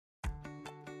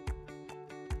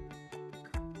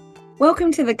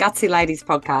Welcome to the Gutsy Ladies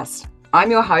podcast.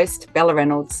 I'm your host, Bella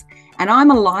Reynolds, and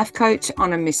I'm a life coach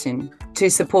on a mission to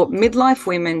support midlife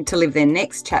women to live their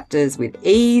next chapters with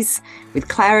ease, with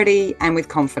clarity, and with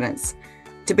confidence.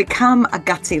 To become a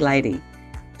gutsy lady.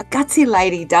 A gutsy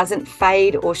lady doesn't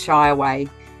fade or shy away,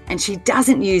 and she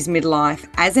doesn't use midlife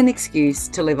as an excuse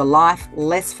to live a life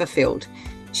less fulfilled.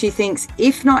 She thinks,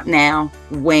 if not now,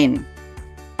 when?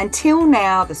 Until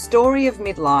now, the story of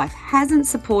midlife hasn't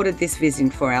supported this vision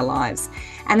for our lives,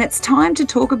 and it's time to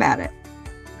talk about it.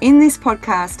 In this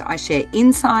podcast, I share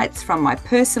insights from my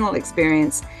personal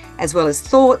experience, as well as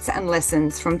thoughts and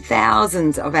lessons from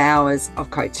thousands of hours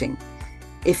of coaching.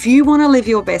 If you want to live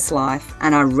your best life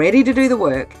and are ready to do the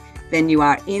work, then you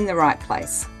are in the right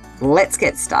place. Let's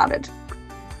get started.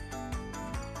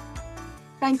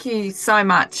 Thank you so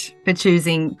much for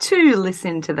choosing to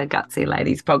listen to the Gutsy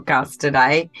Ladies podcast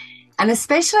today. And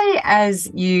especially as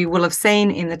you will have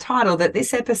seen in the title that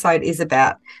this episode is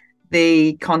about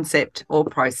the concept or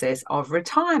process of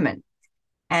retirement.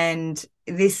 And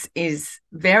this is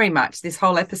very much, this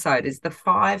whole episode is the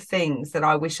 5 things that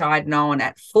I wish I'd known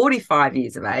at 45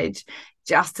 years of age,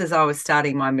 just as I was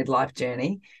starting my midlife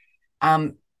journey.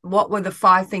 What were the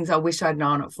 5 things I wish I'd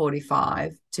known at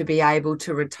 45 to be able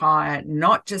to retire,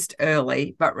 not just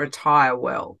early, but retire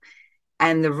well?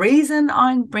 And the reason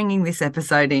I'm bringing this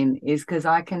episode in is because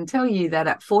I can tell you that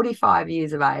at 45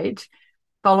 years of age,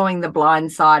 following the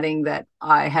blindsiding that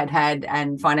I had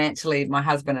and financially my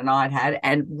husband and I had,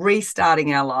 and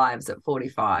restarting our lives at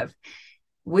 45,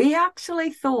 we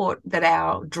actually thought that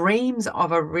our dreams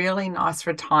of a really nice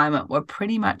retirement were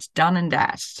pretty much done and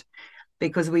dashed.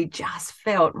 Because we just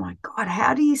felt, my God,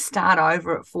 how do you start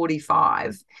over at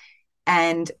 45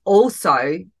 and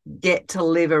also get to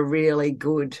live a really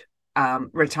good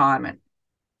retirement?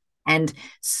 And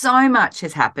so much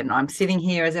has happened. I'm sitting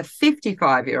here as a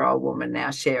 55-year-old woman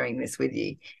now sharing this with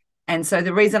you. And so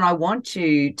the reason I want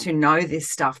you to know this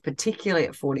stuff, particularly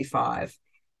at 45,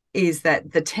 is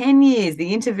that the 10 years,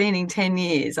 the intervening 10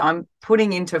 years, I'm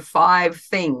putting into 5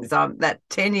 things. That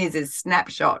 10 years is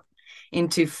snapshot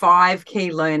into 5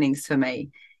 key learnings for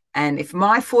me. And if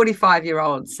my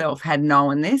 45-year-old self had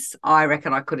known this, I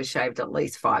reckon I could have shaved at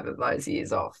least 5 of those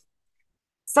years off.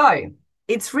 So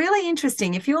it's really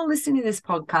interesting. If you're listening to this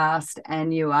podcast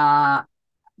and you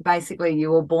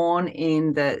were born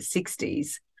in the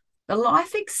 60s, the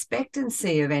life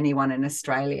expectancy of anyone in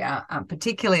Australia,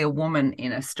 particularly a woman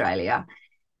in Australia,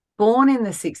 born in the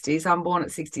 60s, I'm born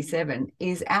at 67,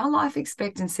 is our life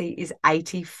expectancy is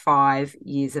 85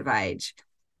 years of age.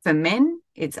 For men,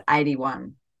 it's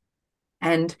 81.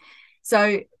 And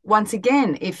so once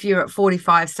again, if you're at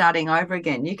 45 starting over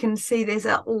again, you can see there's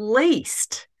at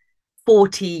least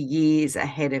 40 years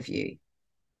ahead of you.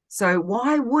 So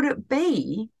why would it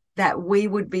be that we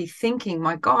would be thinking,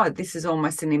 my God, this is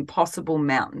almost an impossible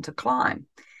mountain to climb?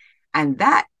 And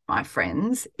that, my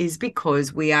friends, is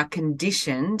because we are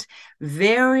conditioned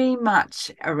very much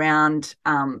around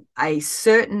a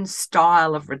certain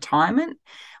style of retirement.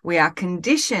 We are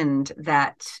conditioned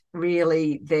that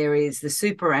really there is the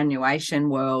superannuation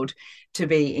world to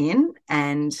be in,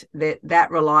 and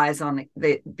that relies on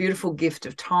the beautiful gift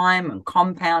of time and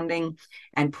compounding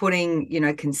and putting,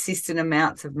 consistent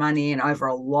amounts of money in over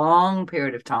a long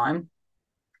period of time.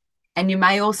 And you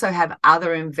may also have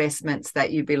other investments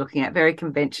that you'd be looking at, very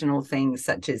conventional things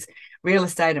such as real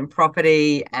estate and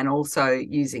property, and also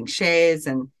using shares.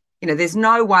 And, there's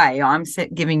no way I'm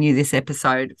giving you this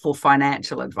episode for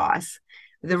financial advice.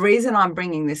 The reason I'm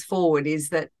bringing this forward is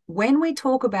that when we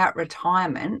talk about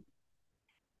retirement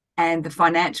and the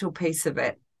financial piece of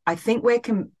it, I think we're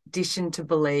conditioned to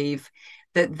believe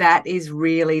that that is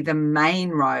really the main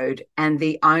road and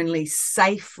the only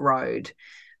safe road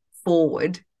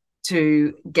forward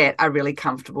to get a really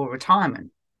comfortable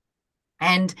retirement.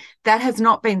 And that has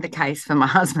not been the case for my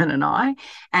husband and I,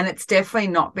 and it's definitely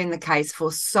not been the case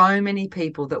for so many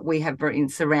people that we have been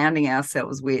surrounding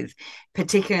ourselves with,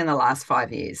 particularly in the last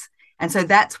 5 years. And so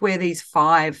that's where these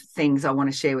 5 things I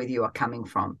want to share with you are coming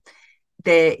from.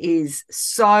 There is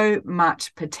so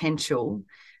much potential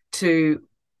to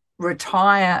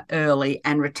retire early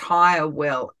and retire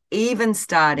well, even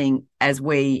starting as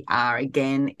we are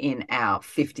again in our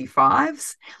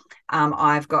 55s.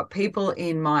 I've got people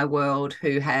in my world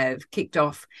who have kicked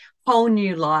off whole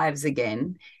new lives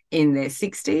again in their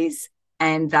 60s,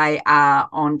 and they are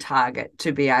on target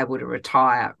to be able to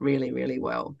retire really, really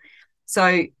well.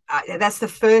 So that's the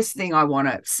first thing I want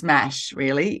to smash,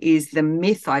 really, is the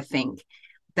myth, I think,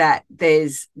 that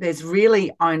there's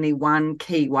really only one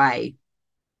key way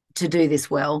to do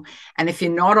this well. And if you're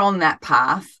not on that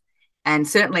path, And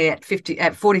certainly at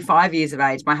 45 years of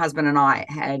age, my husband and I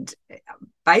had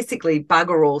basically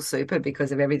bugger all super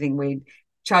because of everything we'd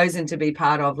chosen to be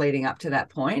part of leading up to that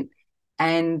point.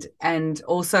 And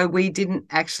also we didn't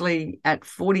actually, at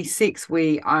 46,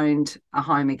 we owned a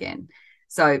home again.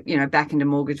 So, back into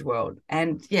mortgage world.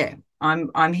 And yeah,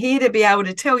 I'm here to be able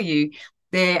to tell you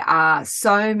there are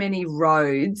so many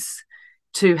roads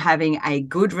to having a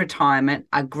good retirement,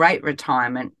 a great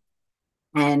retirement,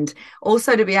 and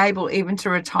also to be able even to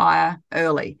retire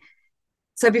early.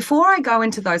 So before I go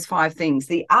into those 5 things,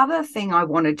 the other thing I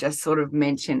want to just sort of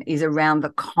mention is around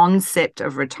the concept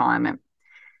of retirement.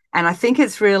 And I think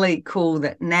it's really cool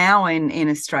that now in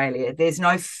Australia, there's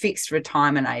no fixed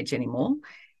retirement age anymore.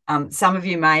 Some of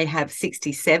you may have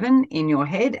 67 in your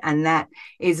head, and that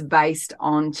is based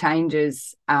on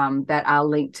changes that are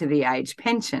linked to the age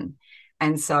pension.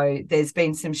 And so there's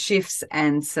been some shifts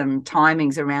and some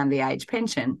timings around the age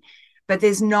pension, but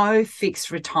there's no fixed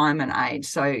retirement age.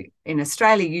 So in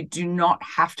Australia, you do not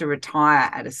have to retire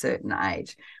at a certain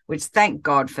age, which thank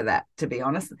God for that, to be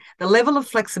honest. The level of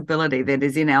flexibility that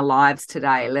is in our lives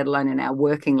today, let alone in our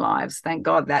working lives, thank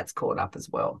God that's caught up as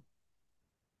well.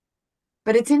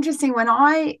 But it's interesting, when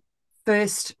I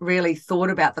first really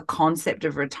thought about the concept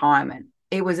of retirement,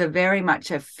 it was a very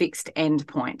much a fixed end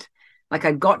point. Like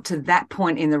I got to that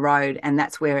point in the road and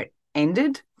that's where it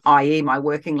ended, i.e. my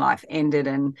working life ended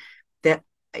and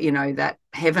that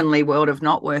heavenly world of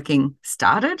not working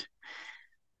started.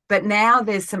 But now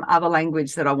there's some other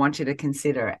language that I want you to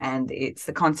consider, and it's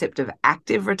the concept of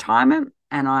active retirement.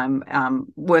 And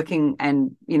I'm working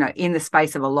and, in the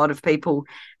space of a lot of people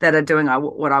that are doing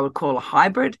what I would call a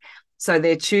hybrid. So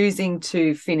they're choosing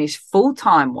to finish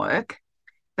full-time work,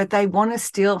 but they want to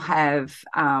still have,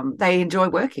 they enjoy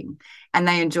working and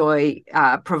they enjoy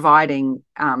providing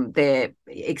their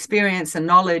experience and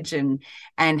knowledge and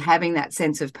having that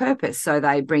sense of purpose. So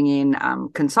they bring in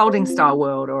consulting style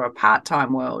world or a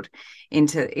part-time world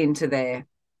into their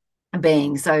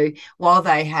being. So while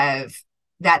they have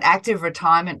that active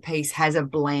retirement piece has a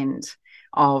blend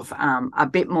of a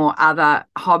bit more other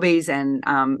hobbies and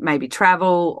maybe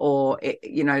travel or,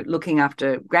 looking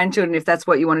after grandchildren, if that's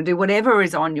what you want to do, whatever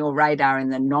is on your radar in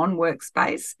the non-work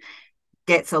space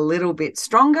gets a little bit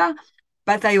stronger,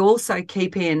 but they also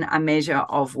keep in a measure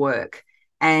of work.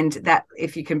 And that,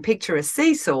 if you can picture a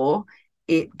seesaw,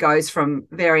 it goes from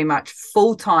very much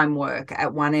full-time work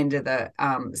at one end of the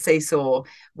seesaw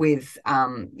with,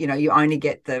 you only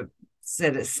get the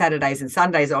Saturdays and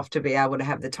Sundays off to be able to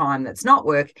have the time that's not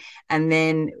work. And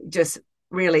then just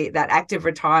really that active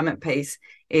retirement piece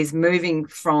is moving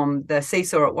from the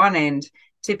seesaw at one end,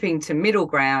 tipping to middle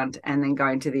ground, and then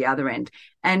going to the other end.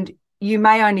 And you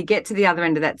may only get to the other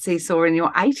end of that seesaw in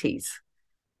your 80s.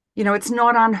 It's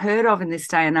not unheard of in this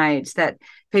day and age that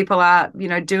people are,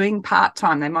 doing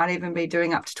part-time. They might even be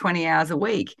doing up to 20 hours a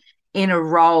week in a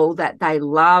role that they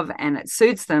love and it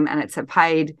suits them and it's a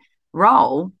paid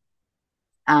role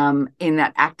in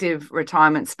that active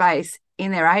retirement space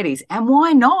in their 80s. And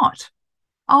why not?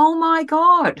 Oh my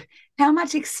God, how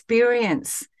much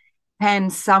experience can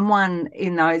someone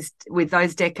with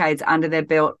those decades under their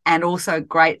belt and also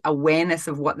great awareness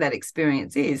of what that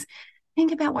experience is,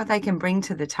 think about what they can bring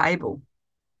to the table.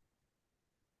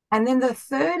 And then the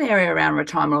third area around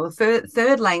retirement, or the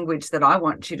third language that I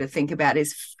want you to think about,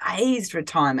 is phased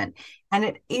retirement. And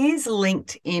it is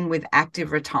linked in with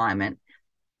active retirement.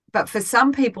 But for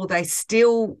some people, they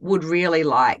still would really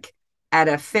like, at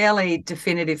a fairly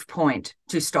definitive point,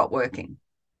 to stop working.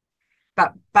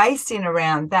 But based in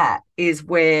around that is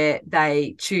where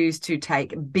they choose to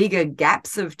take bigger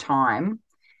gaps of time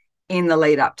in the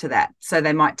lead up to that. So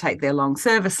they might take their long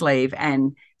service leave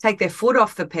and take their foot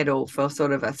off the pedal for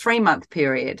sort of a 3-month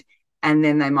period. And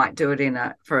then they might do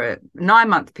it for a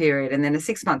 9-month period and then a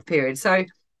 6-month period. So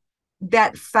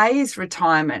that phased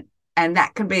retirement, and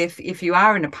that can be, if you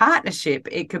are in a partnership,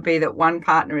 it could be that one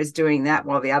partner is doing that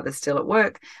while the other's still at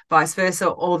work, vice versa.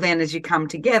 Or then as you come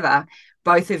together,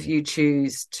 both of you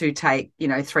choose to take,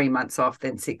 3 months off,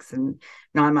 then 6 and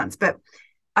 9 months. But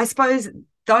I suppose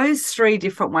those 3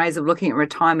 different ways of looking at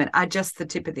retirement are just the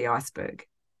tip of the iceberg.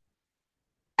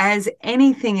 As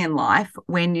anything in life,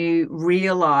 when you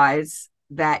realize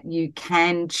that you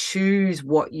can choose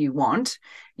what you want,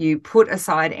 you put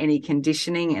aside any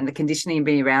conditioning, and the conditioning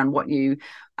being around what you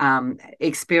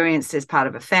experienced as part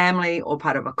of a family or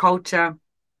part of a culture,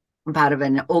 part of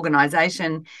an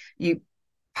organization. You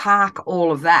park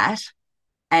all of that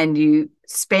and you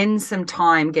spend some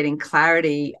time getting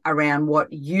clarity around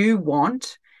what you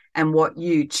want and what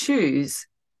you choose.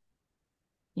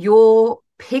 Your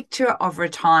picture of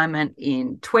retirement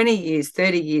in 20 years,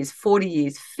 30 years, 40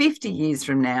 years, 50 years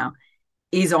from now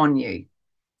is on you.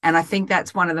 And I think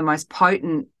that's one of the most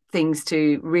potent things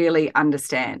to really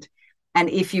understand. And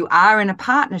if you are in a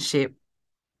partnership,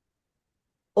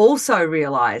 also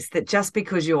realize that just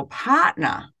because your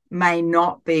partner may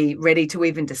not be ready to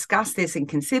even discuss this and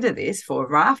consider this for a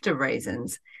raft of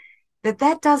reasons,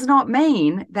 that does not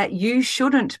mean that you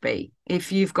shouldn't be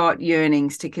if you've got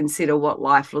yearnings to consider what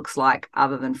life looks like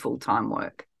other than full-time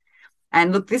work.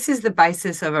 And look, this is the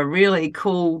basis of a really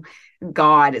cool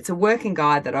guide. It's a working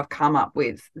guide that I've come up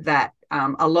with that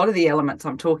a lot of the elements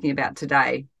I'm talking about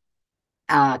today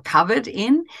are covered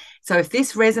in. So if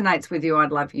this resonates with you,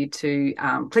 I'd love you to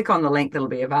click on the link that'll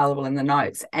be available in the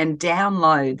notes and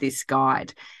download this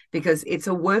guide, because it's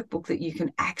a workbook that you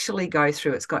can actually go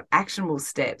through. It's got actionable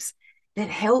steps that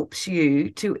helps you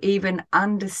to even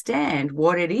understand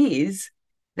what it is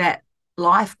that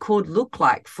life could look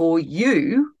like for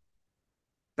you,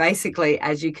 basically,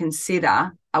 as you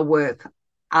consider a work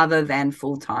other than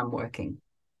full-time working.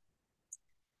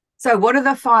 So what are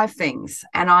the 5 things?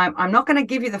 And I'm not going to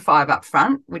give you the 5 up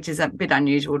front, which is a bit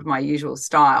unusual to my usual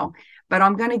style, but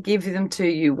I'm going to give them to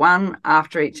you one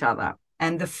after each other.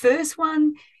 And the first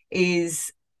one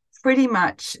is pretty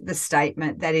much the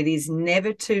statement that it is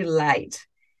never too late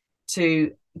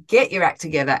to get your act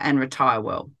together and retire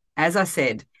well. As I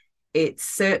said, it's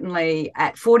certainly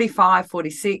at 45,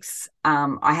 46,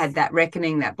 I had that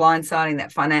reckoning, that blindsiding,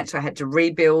 that financial, I had to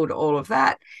rebuild all of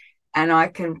that. And I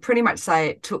can pretty much say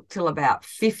it took till about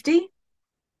 50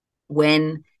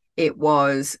 when it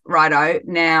was, righto,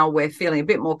 now we're feeling a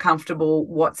bit more comfortable.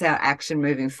 What's our action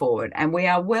moving forward? And we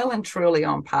are well and truly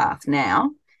on path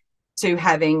now to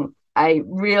having a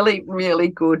really, really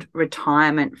good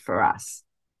retirement for us.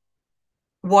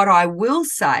 What I will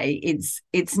say is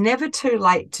it's never too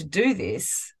late to do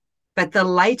this, but the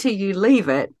later you leave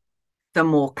it, the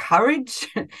more courage,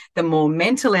 the more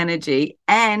mental energy,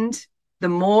 and the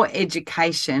more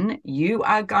education you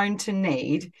are going to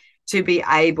need to be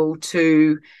able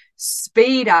to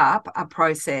speed up a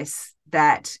process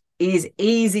that is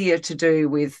easier to do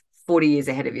with 40 years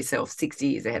ahead of yourself, 60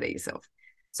 years ahead of yourself.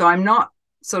 So I'm not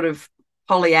sort of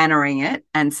Pollyannaing it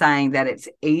and saying that it's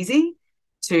easy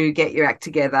to get your act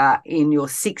together in your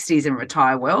 60s and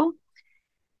retire well.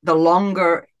 The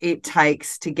longer it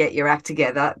takes to get your act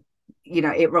together,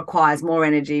 it requires more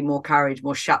energy, more courage,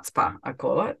 more chutzpah, I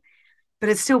call it, but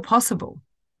it's still possible.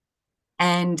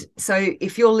 And so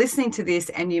if you're listening to this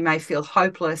and you may feel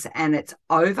hopeless and it's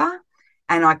over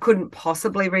and I couldn't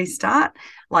possibly restart,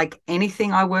 like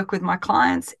anything I work with my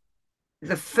clients,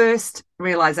 the first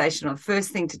realization or the first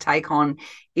thing to take on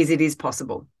is it is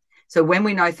possible. So when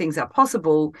we know things are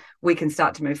possible, we can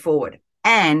start to move forward.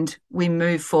 And we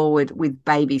move forward with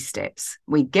baby steps.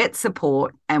 We get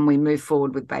support and we move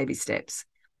forward with baby steps.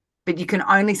 But you can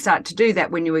only start to do that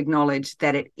when you acknowledge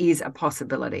that it is a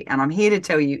possibility. And I'm here to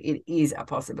tell you it is a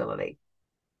possibility.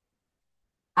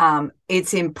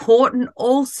 It's important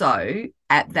also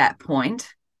at that point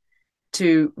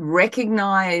to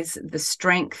recognize the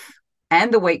strength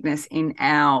and the weakness in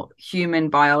our human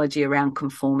biology around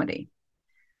conformity.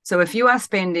 So if you are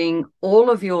spending all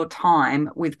of your time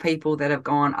with people that have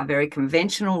gone a very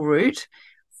conventional route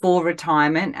for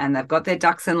retirement and they've got their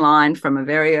ducks in line from a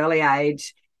very early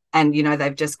age, and,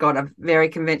 they've just got a very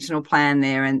conventional plan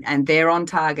there and they're on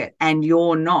target and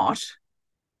you're not,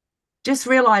 just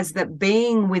realize that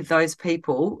being with those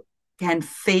people can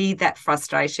feed that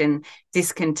frustration,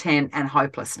 discontent, and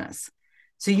hopelessness.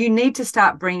 So you need to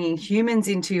start bringing humans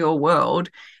into your world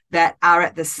that are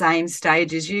at the same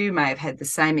stage as you, may have had the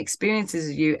same experiences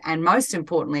as you, and most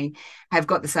importantly, have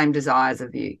got the same desires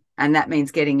of you. And that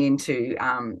means getting into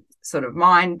sort of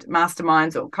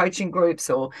masterminds or coaching groups,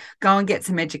 or go and get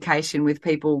some education with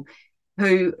people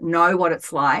who know what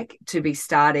it's like to be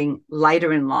starting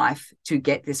later in life to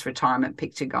get this retirement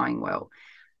picture going well.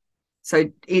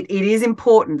 So it is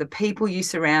important. The people you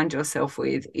surround yourself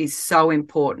with is so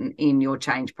important in your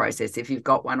change process if you've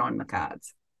got one on the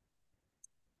cards.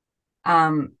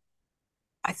 I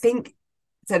think,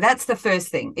 so that's the first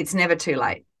thing. It's never too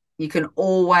late. You can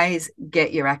always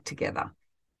get your act together.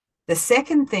 The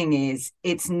second thing is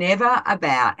it's never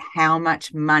about how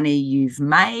much money you've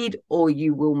made or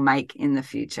you will make in the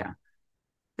future.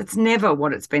 That's never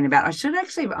what it's been about. I'm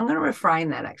going to reframe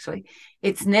that actually.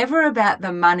 It's never about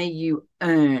the money you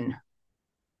earn.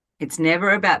 It's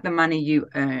never about the money you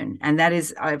earn. And that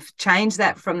is, I've changed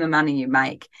that from the money you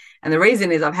make. And the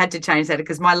reason is I've had to change that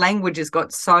because my language has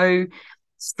got so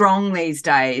strong these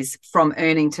days from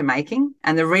earning to making.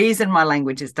 And the reason my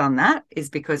language has done that is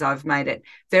because I've made it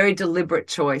very deliberate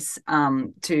choice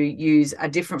to use a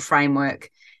different framework.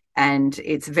 And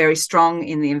it's very strong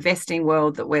in the investing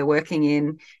world that we're working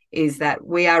in. is that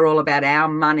we are all about our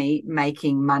money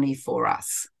making money for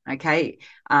us. Okay.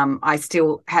 I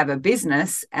still have a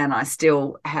business and I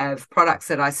still have products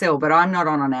that I sell, but I'm not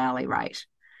on an hourly rate.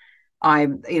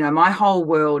 My whole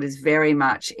world is very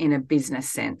much in a business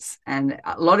sense. And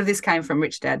a lot of this came from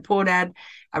Rich Dad, Poor Dad,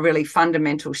 a really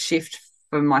fundamental shift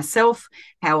for myself,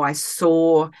 how I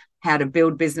saw how to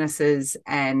build businesses,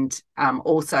 and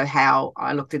also how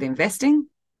I looked at investing.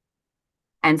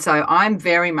 And so I'm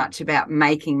very much about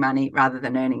making money rather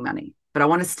than earning money. But I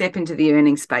want to step into the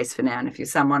earning space for now. And if you're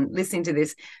someone listening to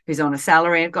this who's on a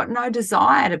salary and got no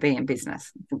desire to be in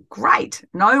business, great,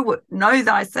 know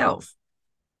thyself.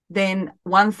 Then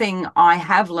one thing I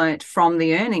have learnt from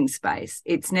the earning space,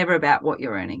 it's never about what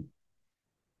you're earning.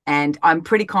 And I'm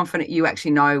pretty confident you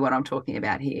actually know what I'm talking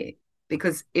about here.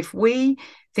 Because if we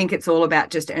think it's all about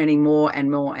just earning more and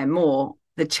more and more,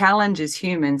 the challenge as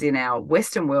humans in our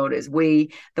Western world is the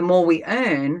more we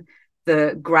earn,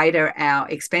 the greater our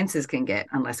expenses can get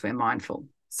unless we're mindful.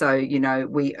 So,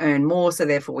 we earn more, so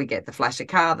therefore we get the flasher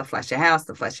car, the flasher house,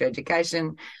 the flasher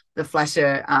education, the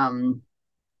flasher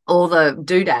all the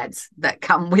doodads that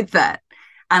come with that,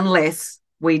 unless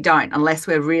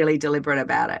we're really deliberate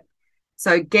about it.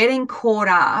 So getting caught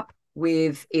up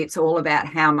with it's all about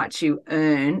how much you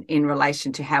earn in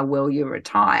relation to how well you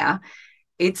retire,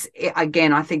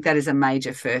 again, I think that is a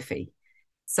major furphy.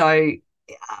 So,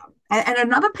 and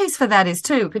another piece for that is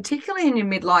too, particularly in your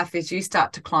midlife, as you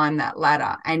start to climb that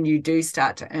ladder and you do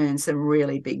start to earn some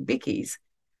really big bickies,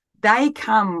 they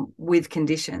come with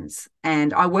conditions.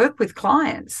 And I work with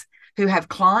clients who have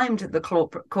climbed the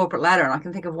corporate ladder. And I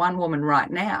can think of one woman right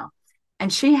now,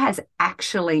 and she has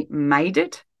actually made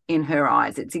it in her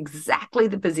eyes. It's exactly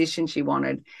the position she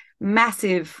wanted.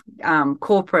 Massive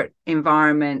corporate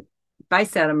environment,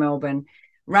 based out of Melbourne,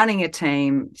 running a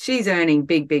team. She's earning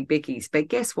big bickies. But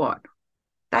guess what?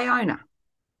 They own her.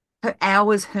 Her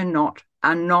hours are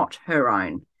not her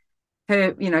own.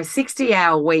 Her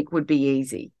 60-hour week would be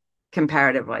easy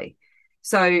comparatively.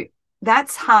 So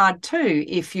that's hard too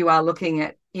if you are looking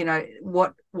at,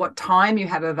 what time you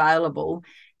have available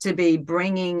to be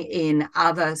bringing in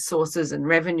other sources and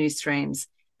revenue streams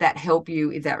that help you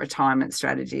with that retirement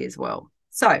strategy as well.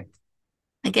 So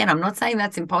again, I'm not saying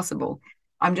that's impossible.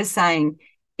 I'm just saying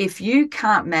if you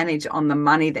can't manage on the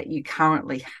money that you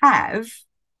currently have,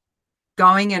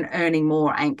 going and earning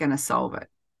more ain't going to solve it.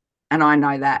 And I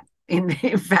know that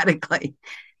emphatically.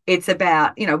 It's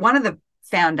about, one of the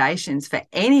foundations for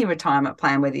any retirement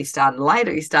plan, whether you start late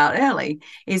or you start early,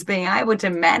 is being able to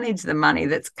manage the money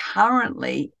that's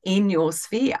currently in your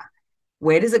sphere.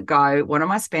 Where does it go? What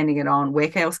am I spending it on? Where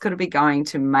else could it be going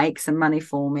to make some money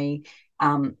for me?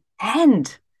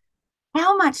 And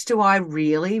how much do I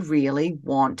really, really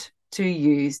want to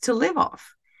use to live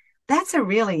off? That's a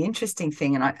really interesting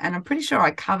thing. And I'm pretty sure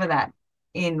I cover that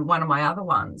in one of my other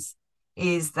ones,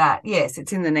 is that, yes,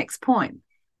 it's in the next point.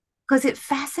 Because it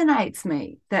fascinates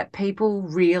me that people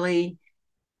really,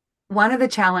 one of the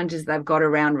challenges they've got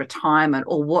around retirement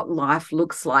or what life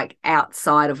looks like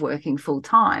outside of working full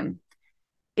time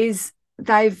is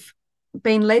they've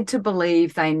been led to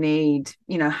believe they need,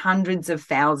 hundreds of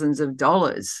thousands of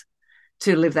dollars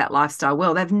to live that lifestyle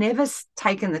well. They've never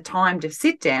taken the time to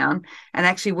sit down and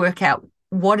actually work out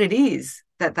what it is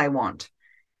that they want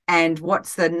and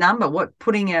what's the number,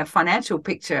 putting a financial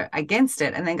picture against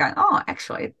it and then going, oh,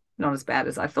 actually, not as bad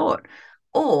as I thought.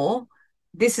 Or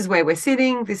this is where we're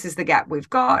sitting. This is the gap we've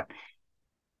got.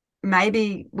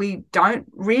 Maybe we don't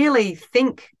really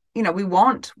think, we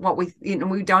want what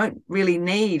we don't really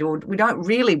need, or we don't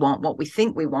really want what we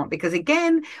think we want, because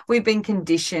again, we've been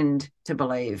conditioned to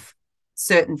believe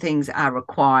certain things are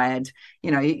required.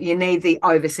 You need the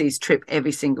overseas trip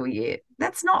every single year.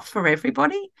 That's not for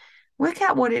everybody. Work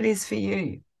out what it is for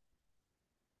you.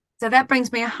 So that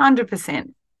brings me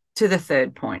 100% to the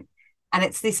third point. And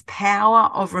it's this power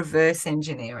of reverse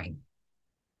engineering.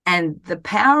 And the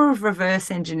power of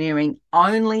reverse engineering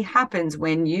only happens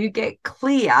when you get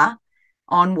clear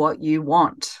on what you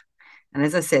want. And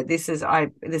as I said, this is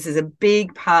a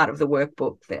big part of the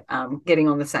workbook, that getting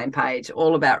on the same page,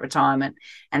 all about retirement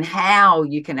and how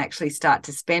you can actually start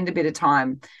to spend a bit of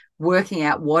time working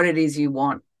out what it is you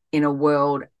want in a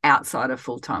world outside of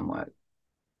full-time work.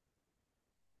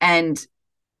 And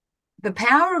the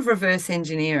power of reverse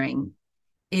engineering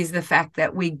is the fact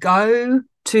that we go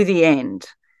to the end.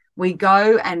 We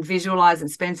go and visualize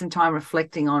and spend some time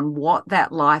reflecting on what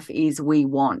that life is we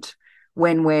want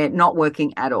when we're not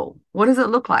working at all. What does it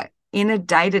look like in a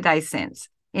day-to-day sense,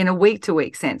 in a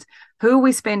week-to-week sense? Who are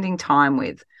we spending time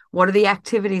with? What are the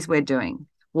activities we're doing?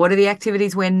 What are the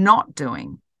activities we're not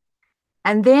doing?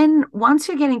 And then once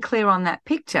you're getting clear on that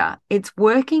picture, it's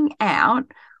working out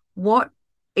what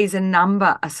is a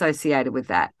number associated with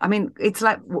that. I mean, it's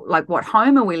like what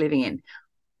home are we living in?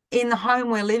 In the home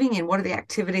we're living in, what are the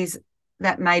activities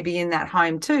that may be in that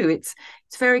home too? It's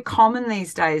very common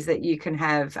these days that you can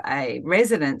have a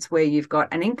residence where you've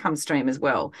got an income stream as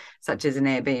well, such as an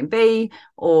Airbnb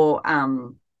or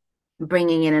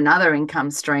bringing in another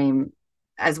income stream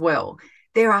as well.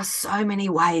 There are so many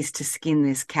ways to skin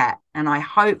this cat, and I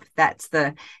hope that's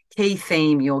the key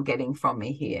theme you're getting from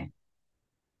me here.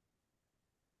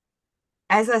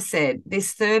 As I said,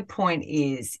 this third point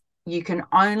is you can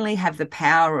only have the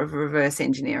power of reverse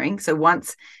engineering. So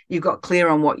once you've got clear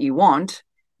on what you want,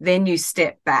 then you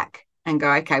step back and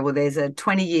go, okay, well, there's a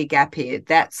 20-year gap here.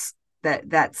 That's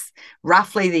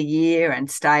roughly the year and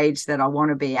stage that I want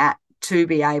to be at to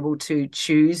be able to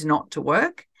choose not to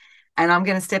work. And I'm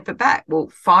going to step it back. Well,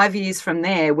 5 years from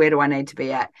there, where do I need to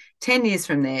be at? 10 years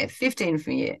from there, 15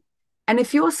 from here. And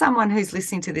if you're someone who's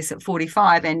listening to this at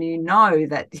 45 and you know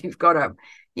that you've got a,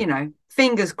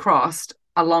 fingers crossed,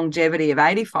 a longevity of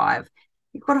 85,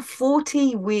 you've got a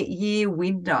 40-year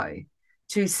window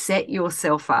to set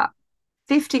yourself up.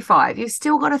 55, you've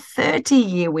still got a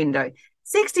 30-year window.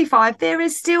 65, there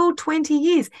is still 20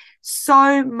 years.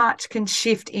 So much can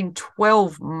shift in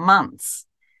 12 months.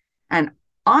 And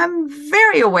I'm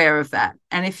very aware of that.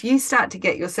 And if you start to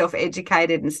get yourself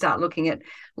educated and start looking at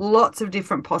lots of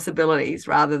different possibilities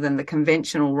rather than the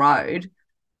conventional road,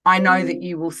 I know that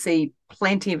you will see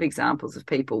plenty of examples of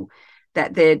people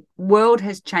that their world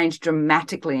has changed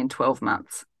dramatically in 12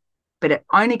 months, but it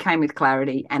only came with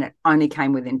clarity and it only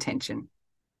came with intention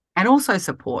and also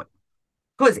support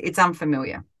because it's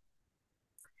unfamiliar.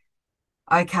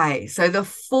 Okay, so the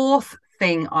fourth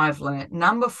thing I've learned,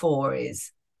 number 4,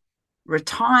 is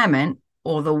retirement,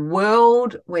 or the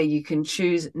world where you can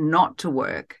choose not to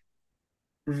work.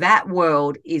 That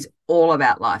world is all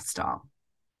about lifestyle.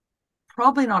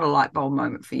 Probably not a light bulb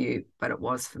moment for you, but it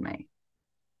was for me.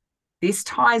 This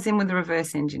ties in with the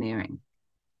reverse engineering.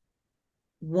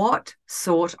 What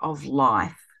sort of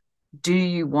life do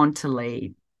you want to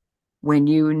lead when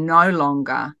you no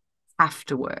longer have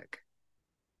to work?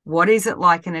 What is it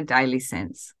like in a daily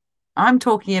sense? I'm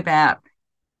talking about,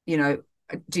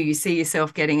 do you see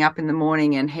yourself getting up in the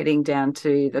morning and heading down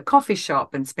to the coffee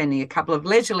shop and spending a couple of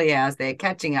leisurely hours there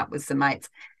catching up with some mates?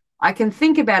 I can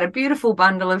think about a beautiful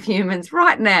bundle of humans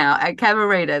right now at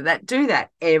Cabarita that do that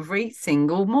every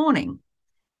single morning.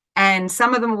 And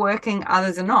some of them are working,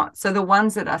 others are not. So the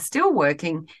ones that are still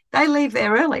working, they leave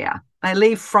there earlier. They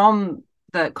leave from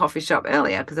the coffee shop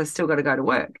earlier because they've still got to go to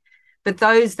work. But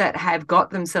those that have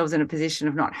got themselves in a position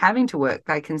of not having to work,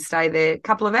 they can stay there a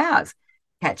couple of hours,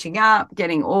 catching up,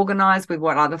 getting organized with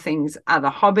what other things, other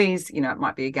hobbies, it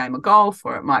might be a game of golf,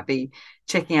 or it might be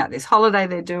checking out this holiday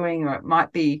they're doing, or it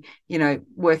might be,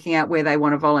 working out where they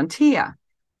want to volunteer.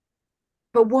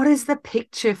 But what is the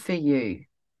picture for you?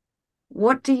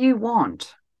 What do you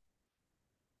want?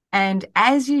 And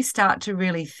as you start to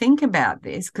really think about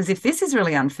this, because if this is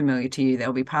really unfamiliar to you,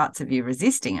 there'll be parts of you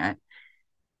resisting it.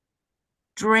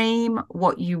 Dream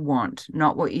what you want,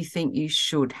 not what you think you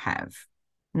should have.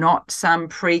 Not some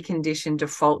preconditioned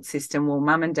default system. Well,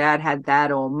 mum and dad had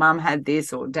that, or mum had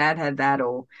this, or dad had that,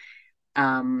 or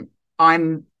I'm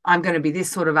going to be this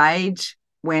sort of age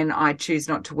when I choose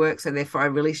not to work, so therefore I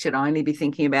really should only be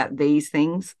thinking about these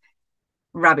things.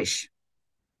 Rubbish.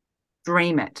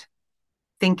 Dream it.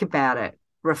 Think about it.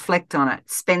 Reflect on it.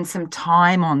 Spend some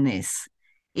time on this.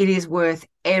 It is worth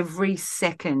every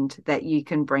second that you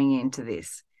can bring into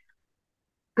this.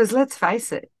 Because let's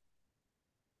face it,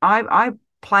 I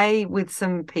play with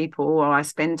some people, or I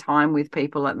spend time with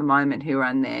people at the moment who are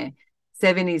in their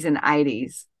 70s and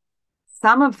 80s.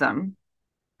 Some of them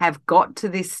have got to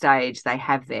this stage. They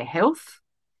have their health,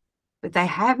 but they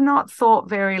have not thought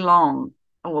very long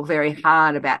or very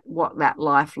hard about what that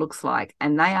life looks like.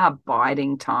 And they are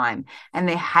biding time and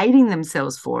they're hating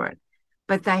themselves for it.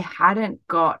 But they hadn't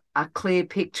got a clear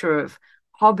picture of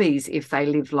hobbies if they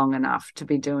lived long enough to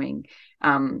be doing,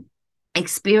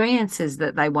 experiences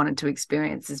that they wanted to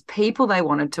experience, as people they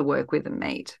wanted to work with and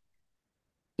meet.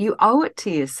 You owe it to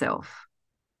yourself,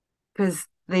 because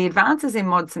the advances in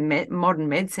modern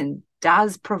medicine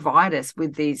does provide us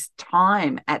with this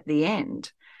time at the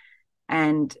end.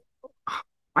 And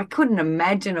I couldn't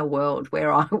imagine a world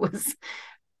where I was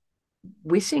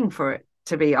wishing for it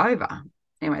to be over.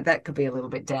 Anyway, that could be a little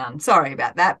bit down. Sorry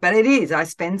about that, but it is. I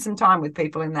spend some time with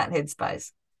people in that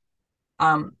headspace.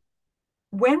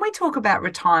 When we talk about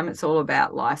retirement, it's all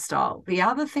about lifestyle. The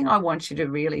other thing I want you to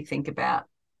really think about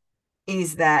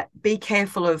is that be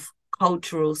careful of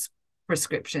cultural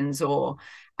prescriptions or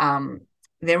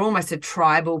they're almost a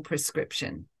tribal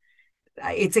prescription.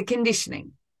 It's a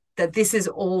conditioning that this is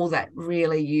all that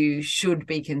really you should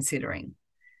be considering,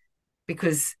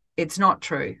 because it's not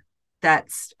true.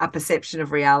 That's a perception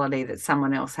of reality that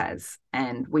someone else has,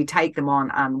 and we take them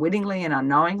on unwittingly and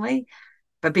unknowingly.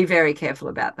 But be very careful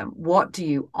about them. What do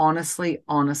you honestly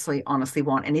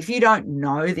want? And if you don't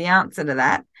know the answer to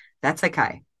that, that's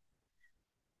okay.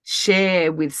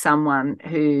 Share with someone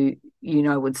who you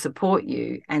know would support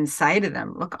you and say to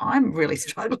them, look, I'm really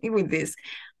struggling with this.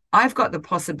 I've got the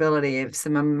possibility of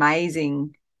some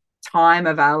amazing time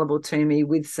available to me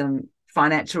with some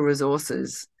financial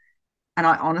resources, and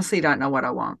I honestly don't know what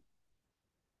I want.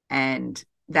 And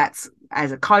that's,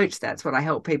 as a coach, that's what I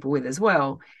help people with as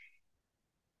well.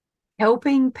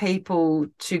 Helping people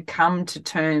to come to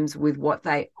terms with what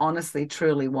they honestly,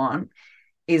 truly want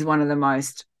is one of the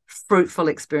most fruitful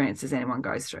experiences anyone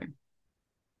goes through.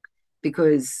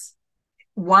 Because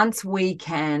once we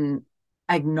can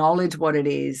acknowledge what it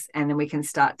is, and then we can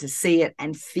start to see it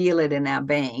and feel it in our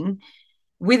being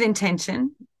with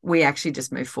intention, we actually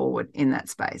just move forward in that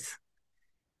space.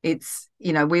 It's,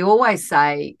 we always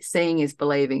say seeing is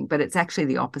believing, but it's actually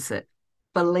the opposite.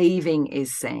 Believing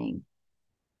is seeing.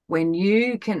 When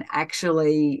you can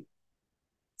actually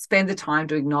spend the time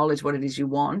to acknowledge what it is you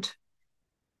want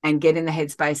and get in the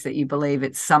headspace that you believe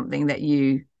it's something that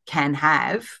you can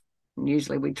have, and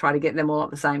usually we try to get them all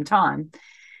at the same time,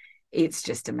 it's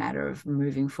just a matter of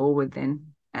moving forward then,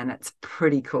 and it's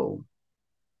pretty cool.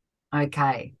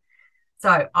 Okay,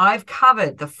 so I've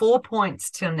covered the 4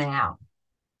 points till now.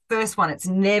 First one, it's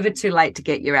never too late to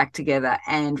get your act together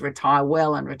and retire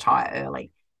well and retire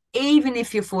early. Even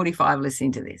if you're 45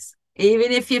 listening to this,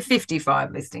 even if you're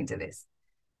 55 listening to this,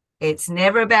 it's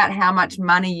never about how much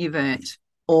money you've earned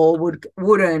or would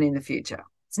earn in the future.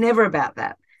 It's never about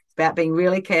that. It's about being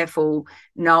really careful,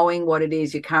 knowing what it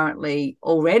is you're currently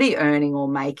already earning or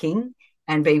making,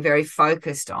 and being very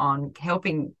focused on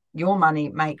helping your money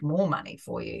make more money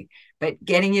for you, but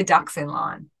getting your ducks in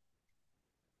line.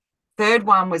 Third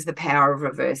one was the power of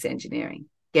reverse engineering.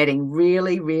 Getting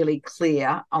really, really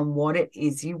clear on what it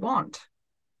is you want.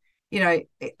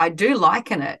 I do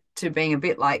liken it to being a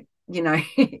bit like,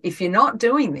 if you're not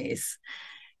doing this,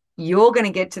 you're going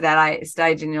to get to that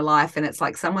stage in your life, and it's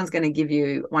like someone's going to give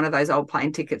you one of those old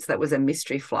plane tickets that was a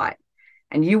mystery flight,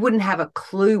 and you wouldn't have a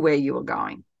clue where you were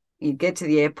going. You'd get to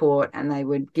the airport and they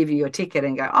would give you your ticket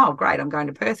and go, oh, great, I'm going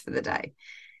to Perth for the day.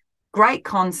 Great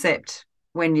concept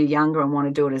when you're younger and want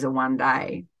to do it as a one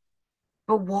day.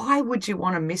 But why would you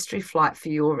want a mystery flight for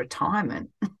your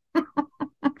retirement?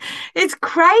 It's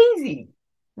crazy.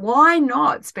 Why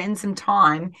not spend some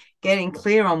time getting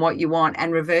clear on what you want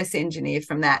and reverse engineer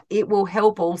from that? It will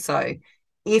help also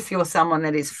if you're someone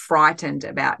that is frightened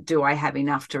about, do I have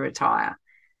enough to retire?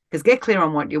 Because get clear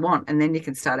on what you want, and then you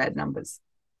can start add numbers.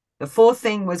 The fourth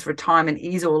thing was retirement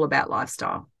is all about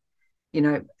lifestyle.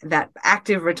 That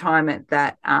active retirement,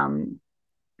 that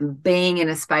being in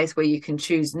a space where you can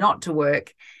choose not to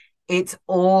work, it's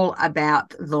all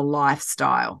about the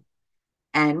lifestyle.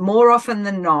 And more often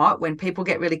than not, when people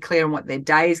get really clear on what their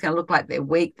day is going to look like, their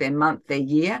week, their month, their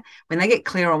year, when they get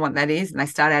clear on what that is and they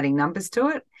start adding numbers to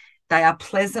it, they are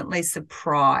pleasantly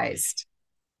surprised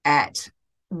at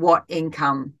what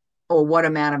income or what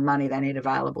amount of money they need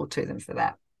available to them for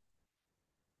that.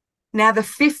 Now, the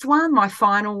fifth one, my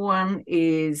final one,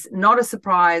 is not a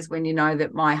surprise when you know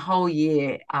that my whole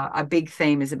year, a big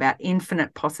theme is about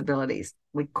infinite possibilities.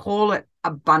 We call it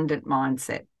abundant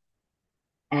mindset.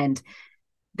 And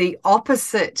the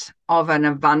opposite of an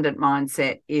abundant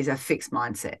mindset is a fixed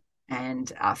mindset. And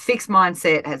a fixed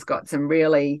mindset has got some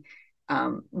really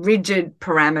rigid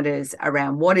parameters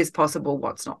around what is possible,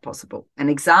 what's not possible. An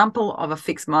example of a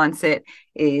fixed mindset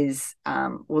is,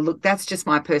 well, look, that's just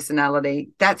my personality.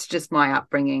 That's just my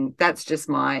upbringing. That's just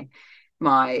my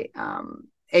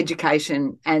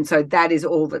education. And so that is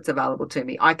all that's available to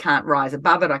me. I can't rise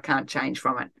above it. I can't change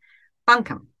from it.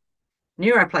 Bunkum.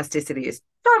 Neuroplasticity is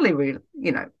totally,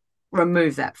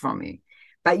 remove that from you.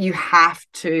 But you have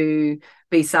to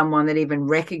be someone that even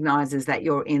recognizes that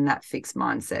you're in that fixed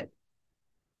mindset.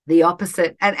 The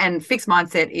opposite, and fixed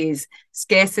mindset is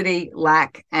scarcity,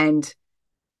 lack, and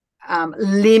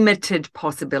limited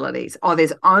possibilities. Oh,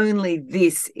 there's only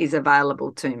this is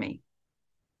available to me.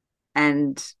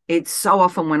 And it's so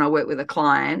often when I work with a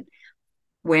client,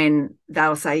 when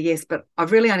they'll say, yes, but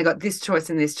I've really only got this choice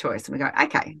and this choice. And we go,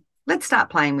 okay, let's start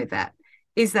playing with that.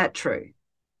 Is that true?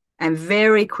 And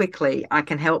very quickly, I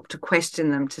can help to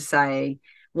question them to say,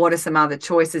 what are some other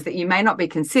choices that you may not be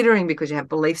considering because you have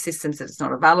belief systems that it's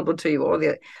not available to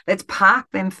you? Let's park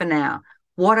them for now.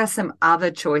 What are some other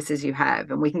choices you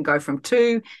have? And we can go from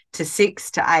 2 to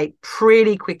 6 to 8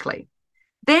 pretty quickly.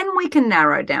 Then we can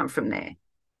narrow down from there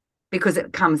because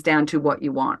it comes down to what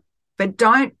you want. But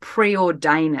don't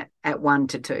preordain it at 1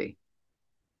 to 2.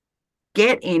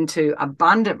 Get into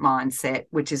abundant mindset,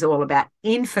 which is all about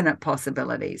infinite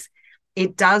possibilities.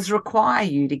 It does require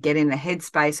you to get in the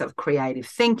headspace of creative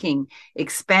thinking,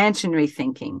 expansionary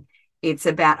thinking. It's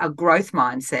about a growth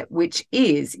mindset, which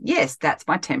is, yes, that's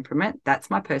my temperament, that's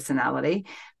my personality,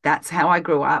 that's how I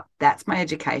grew up, that's my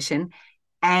education,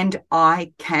 and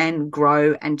I can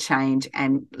grow and change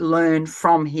and learn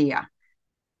from here.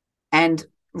 And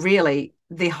really,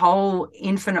 the whole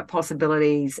infinite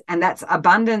possibilities, and that's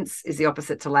abundance is the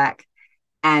opposite to lack.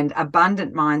 And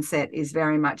abundant mindset is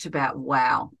very much about,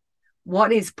 wow,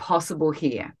 what is possible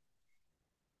here?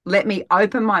 Let me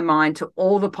open my mind to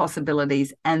all the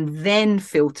possibilities and then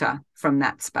filter from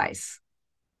that space.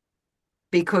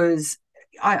 Because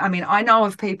I know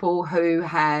of people who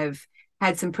have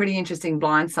had some pretty interesting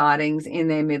blindsidings in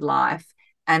their midlife,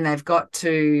 and they've got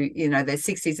to, their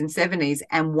 60s and 70s.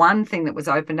 And one thing that was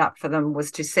opened up for them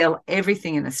was to sell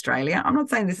everything in Australia. I'm not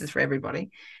saying this is for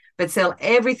everybody, but sell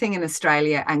everything in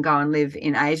Australia and go and live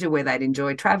in Asia where they'd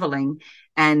enjoy traveling.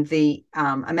 And the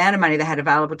amount of money they had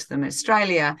available to them in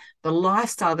Australia, the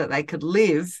lifestyle that they could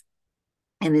live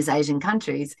in these Asian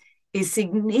countries is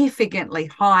significantly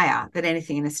higher than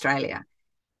anything in Australia.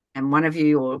 And one of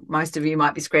you or most of you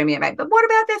might be screaming at me, but what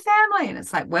about their family? And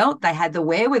it's like, well, they had the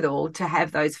wherewithal to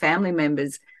have those family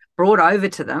members brought over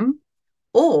to them,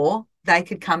 or they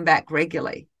could come back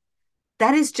regularly.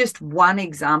 That is just one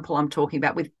example I'm talking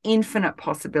about with infinite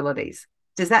possibilities.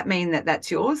 Does that mean that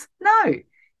that's yours? No.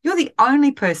 You're the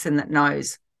only person that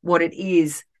knows what it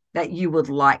is that you would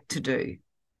like to do.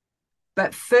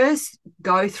 But first,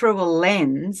 go through a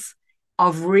lens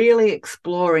of really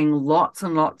exploring lots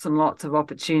and lots and lots of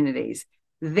opportunities.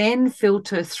 Then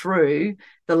filter through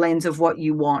the lens of what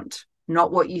you want,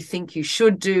 not what you think you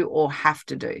should do or have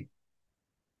to do.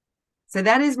 So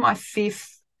that is my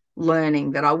 5th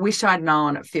learning that I wish I'd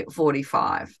known at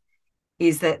 45,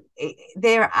 is that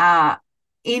there are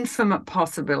infinite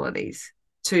possibilities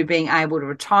to being able to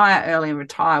retire early and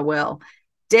retire well,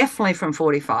 definitely from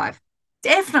 45,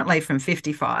 definitely from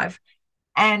 55.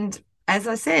 And as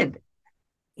I said,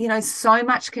 so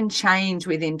much can change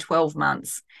within 12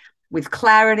 months with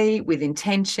clarity, with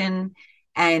intention,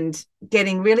 and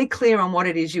getting really clear on what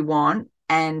it is you want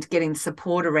and getting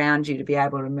support around you to be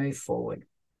able to move forward.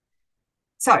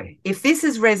 So if this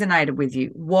has resonated with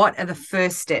you, what are the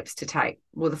first steps to take?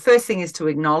 Well, the first thing is to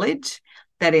acknowledge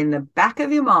that in the back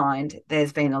of your mind,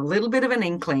 there's been a little bit of an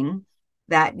inkling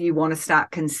that you want to start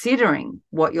considering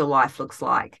what your life looks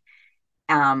like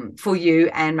for you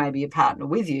and maybe your partner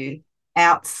with you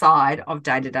outside of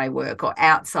day-to-day work or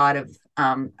outside of,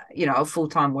 a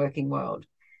full-time working world.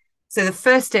 So the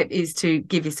first step is to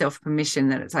give yourself permission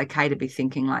that it's okay to be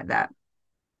thinking like that.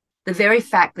 The very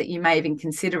fact that you may even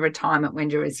consider retirement when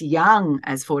you're as young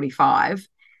as 45,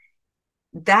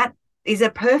 that is a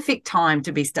perfect time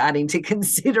to be starting to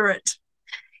consider it.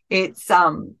 It's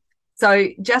so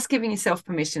just giving yourself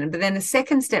permission. But then the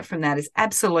second step from that is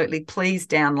absolutely please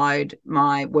download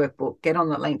my workbook, get on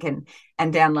the link and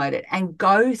download it and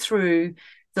go through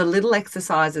the little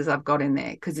exercises I've got in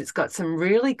there, because it's got some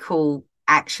really cool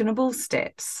actionable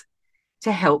steps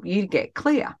to help you get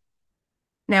clear.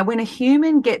 Now, when a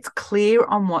human gets clear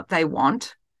on what they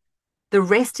want, the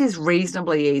rest is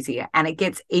reasonably easier, and it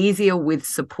gets easier with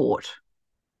support.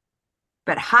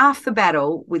 But half the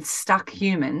battle with stuck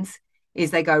humans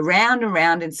is they go round and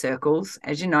round in circles,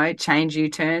 as you know, change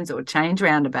U-turns or change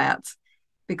roundabouts,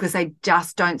 because they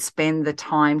just don't spend the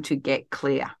time to get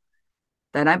clear.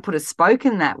 They don't put a spoke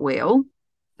in that wheel,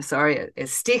 a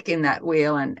stick in that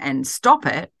wheel and stop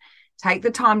it. Take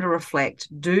the time to reflect,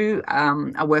 do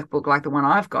a workbook like the one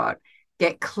I've got,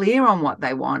 get clear on what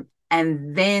they want,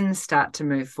 and then start to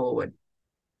move forward.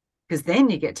 Because then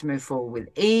you get to move forward with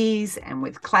ease and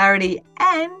with clarity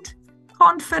and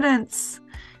confidence.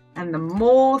 And the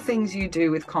more things you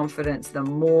do with confidence, the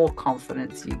more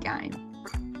confidence you gain.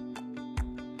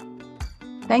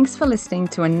 Thanks for listening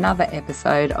to another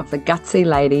episode of the Gutsy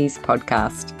Ladies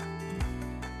podcast.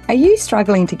 Are you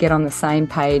struggling to get on the same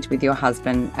page with your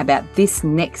husband about this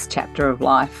next chapter of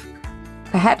life?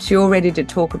 Perhaps you're ready to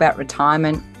talk about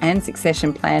retirement and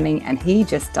succession planning, and he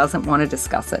just doesn't want to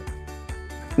discuss it.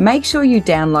 Make sure you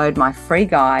download my free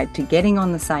guide to getting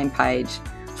on the same page,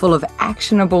 full of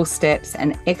actionable steps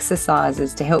and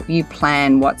exercises to help you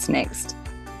plan what's next.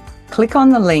 Click on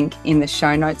the link in the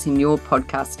show notes in your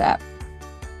podcast app.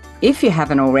 If you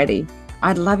haven't already,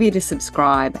 I'd love you to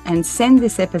subscribe and send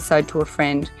this episode to a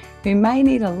friend who may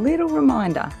need a little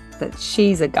reminder that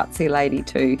she's a gutsy lady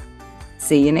too.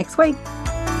 See you next week.